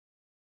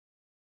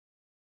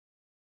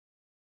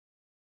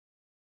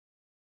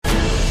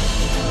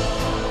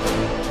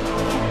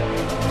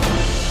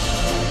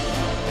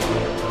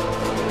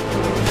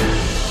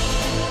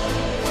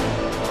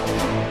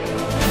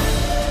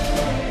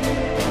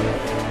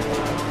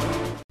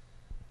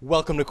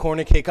Welcome to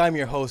Corner Kick. I'm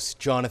your host,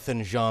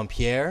 Jonathan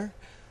Jean-Pierre.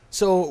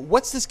 So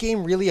what's this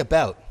game really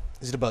about?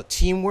 Is it about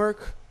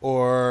teamwork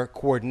or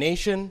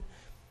coordination?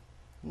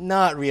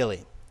 Not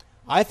really.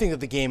 I think that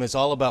the game is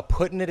all about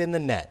putting it in the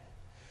net.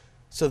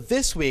 So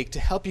this week,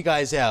 to help you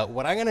guys out,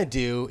 what I'm going to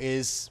do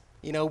is,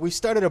 we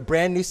started a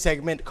brand new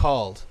segment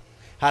called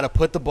How to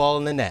Put the Ball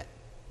in the Net.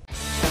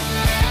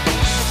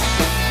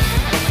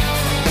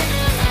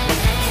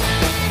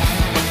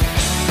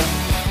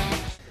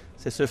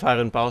 C'est sûr, faire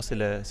une passe,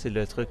 c'est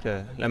le truc,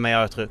 le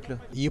meilleur truc, là.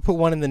 You put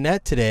one in the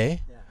net today.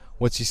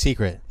 What's your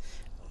secret?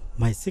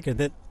 My secret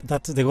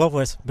that the goal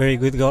was very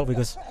good goal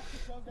because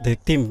the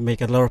team make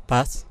a lot of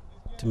pass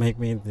to make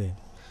me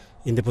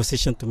in the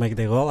position to make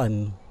the goal,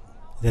 and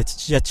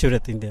just shoot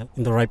it in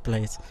the right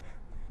place.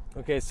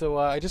 Okay, so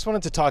I just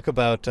wanted to talk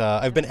about,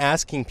 I've been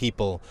asking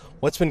people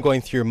what's been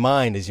going through your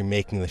mind as you're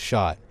making the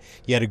shot.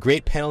 You had a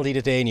great penalty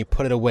today and you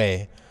put it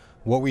away.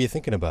 What were you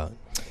thinking about?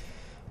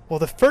 Well,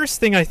 the first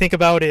thing I think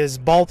about is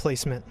ball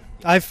placement.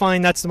 I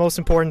find that's the most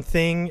important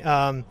thing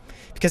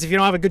because if you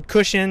don't have a good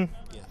cushion,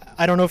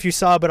 I don't know if you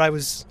saw, but I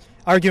was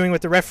arguing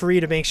with the referee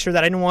to make sure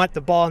that I didn't want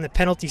the ball in the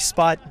penalty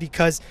spot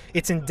because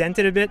it's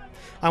indented a bit.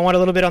 I want a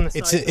little bit on the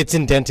side. It's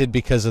indented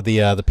because of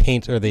the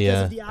paint or the...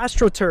 Because of the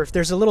AstroTurf.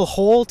 There's a little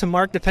hole to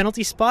mark the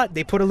penalty spot.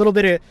 They put a little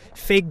bit of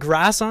fake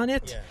grass on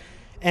it,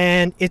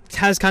 and it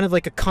has kind of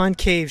like a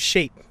concave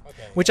shape,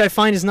 which I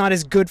find is not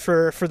as good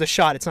for the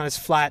shot. It's not as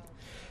flat.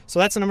 So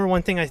that's the number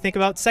one thing I think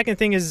about. Second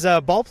thing is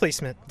ball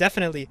placement,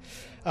 definitely.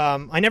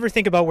 I never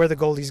think about where the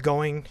goalie's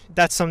going.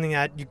 That's something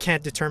that you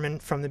can't determine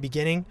from the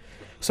beginning.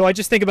 So I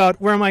just think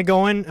about where am I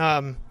going?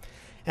 And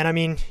I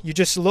mean, you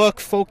just look,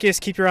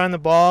 focus, keep your eye on the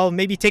ball,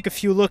 maybe take a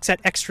few looks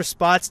at extra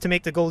spots to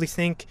make the goalie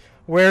think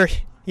where,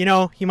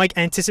 he might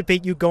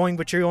anticipate you going,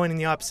 but you're going in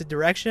the opposite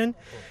direction.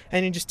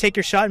 And you just take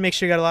your shot and make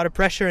sure you got a lot of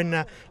pressure and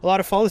a lot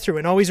of follow through.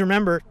 And always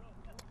remember,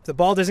 if the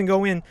ball doesn't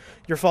go in,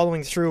 you're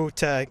following through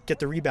to get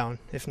the rebound,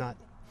 if not.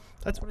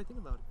 That's what I think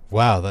about it.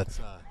 Wow,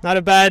 that's... Not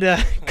a bad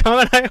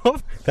comment, I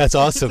hope. That's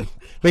awesome.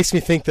 Makes me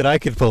think that I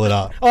could pull it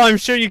off. Oh, I'm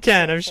sure you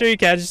can.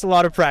 Just a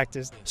lot of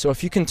practice. So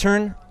if you can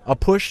turn a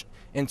push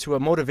into a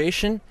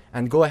motivation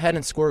and go ahead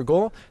and score a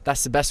goal,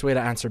 that's the best way to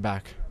answer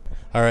back.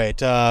 All right.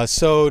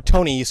 So,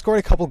 Tony, you scored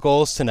a couple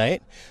goals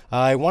tonight.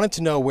 I wanted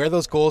to know where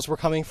those goals were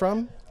coming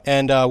from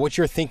and what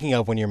you're thinking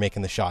of when you're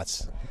making the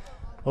shots.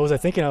 What was I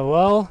thinking of?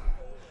 Well,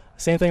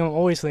 same thing I'm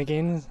always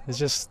thinking is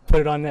just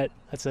put it on net.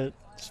 That's it.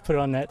 Just put it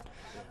on net.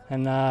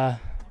 And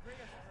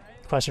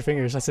cross your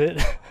fingers. That's it.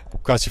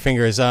 Cross your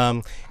fingers.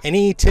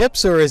 Any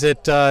tips, or is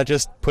it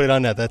just put it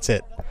on net? That's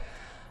it.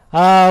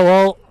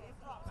 Well,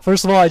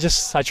 first of all,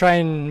 I try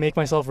and make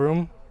myself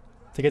room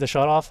to get the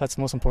shot off. That's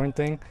the most important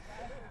thing.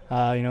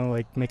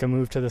 Like make a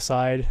move to the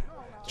side,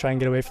 try and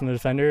get away from the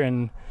defender,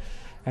 and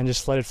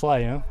just let it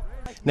fly.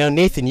 Now,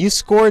 Nathan, you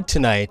scored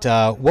tonight.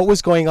 What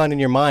was going on in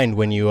your mind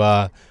when you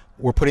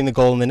were putting the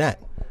goal in the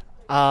net?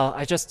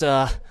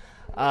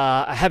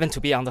 I happened to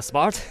be on the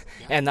spot,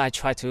 and I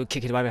tried to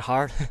kick it very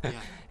hard.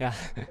 Yeah.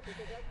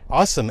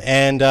 Awesome.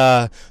 And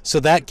so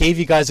that gave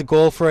you guys a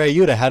goal for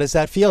Ayuda. How does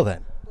that feel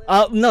then?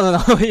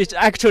 No.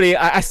 Actually,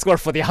 I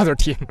scored for the other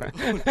team.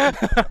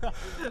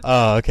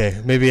 Oh,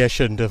 okay. Maybe I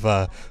shouldn't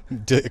have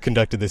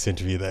conducted this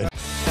interview then.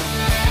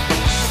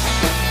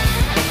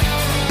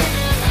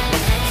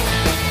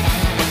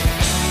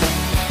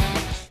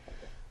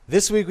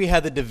 This week we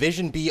had the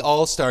Division B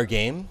All-Star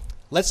Game.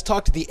 Let's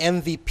talk to the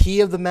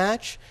MVP of the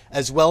match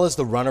as well as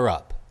the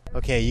runner-up.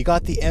 Okay, you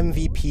got the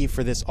MVP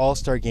for this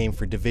All-Star Game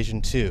for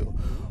Division 2.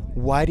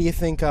 Why do you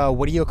think,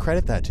 what do you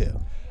accredit that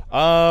to?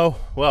 Well,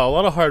 a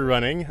lot of hard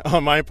running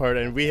on my part,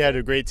 and we had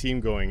a great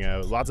team going.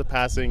 Lots of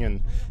passing,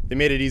 and they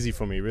made it easy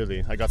for me,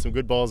 really. I got some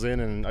good balls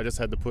in, and I just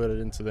had to put it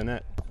into the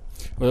net.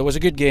 Well, it was a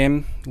good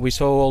game. We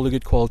saw all the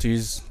good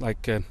qualities.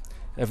 Like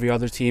every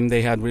other team,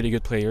 they had really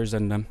good players,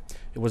 and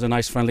it was a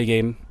nice, friendly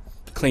game,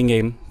 clean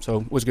game,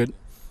 so it was good.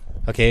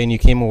 Okay, and you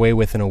came away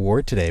with an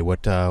award today.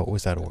 What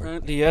was that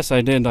award? Yes,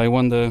 I did. I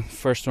won the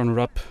first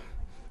runner-up.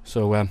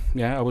 So,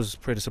 I was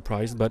pretty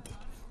surprised, but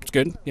it's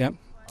good. Yeah,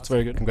 it's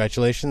very good.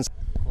 Congratulations.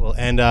 Well,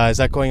 and is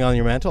that going on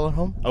your mantle at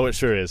home? Oh, it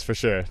sure is, for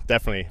sure,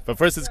 definitely. But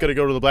first it's going to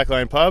go to the Black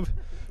Lion Pub,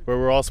 where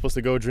we're all supposed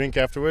to go drink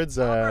afterwards.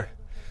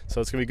 So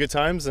it's going to be good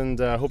times,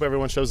 and I hope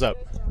everyone shows up.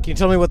 Can you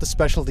tell me what the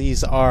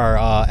specialties are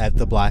at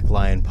the Black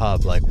Lion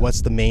Pub? Like,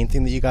 what's the main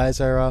thing that you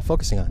guys are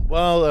focusing on?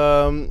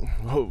 Well,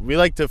 we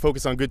like to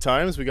focus on good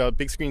times. We got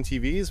big screen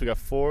TVs. We got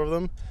 4 of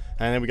them.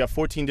 And then we got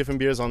 14 different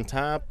beers on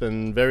tap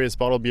and various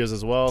bottled beers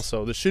as well.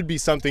 So there should be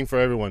something for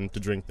everyone to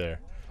drink there.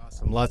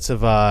 Awesome. Lots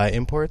of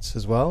imports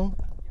as well?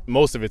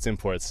 Most of it's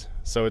imports.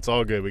 So it's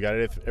all good. We got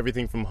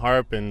everything from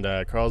Harp and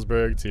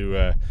Carlsberg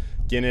to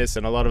Guinness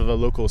and a lot of the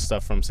local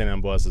stuff from St.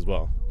 Ambroise as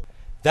well.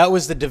 That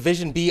was the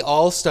Division B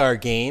All-Star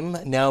Game.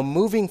 Now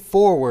moving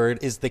forward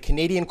is the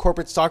Canadian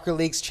Corporate Soccer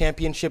League's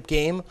Championship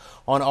Game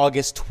on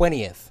August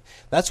 20th.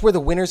 That's where the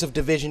winners of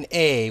Division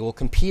A will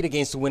compete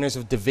against the winners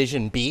of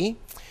Division B.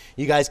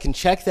 You guys can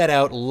check that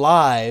out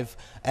live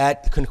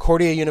at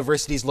Concordia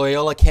University's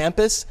Loyola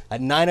campus at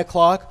 9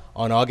 o'clock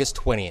on August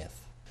 20th.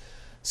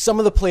 Some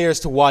of the players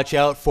to watch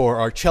out for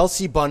are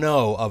Chelsea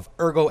Bonneau of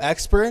Ergo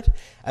Expert,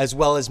 as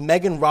well as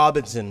Megan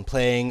Robinson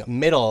playing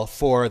middle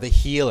for the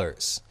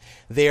Healers.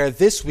 They are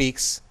this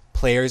week's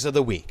Players of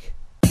the Week.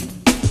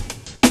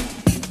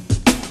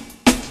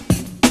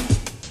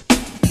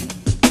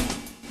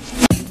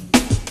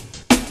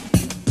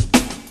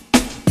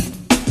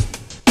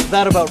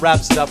 That about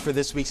wraps it up for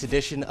this week's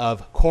edition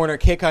of Corner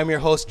Kick. I'm your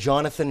host,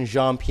 Jonathan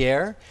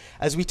Jean-Pierre.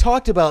 As we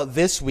talked about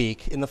this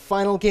week, in the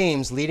final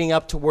games leading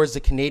up towards the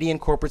Canadian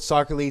Corporate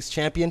Soccer League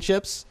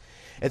Championships,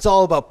 it's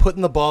all about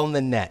putting the ball in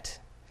the net.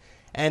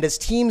 And as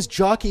teams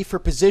jockey for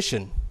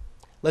position,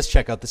 let's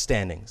check out the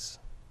standings.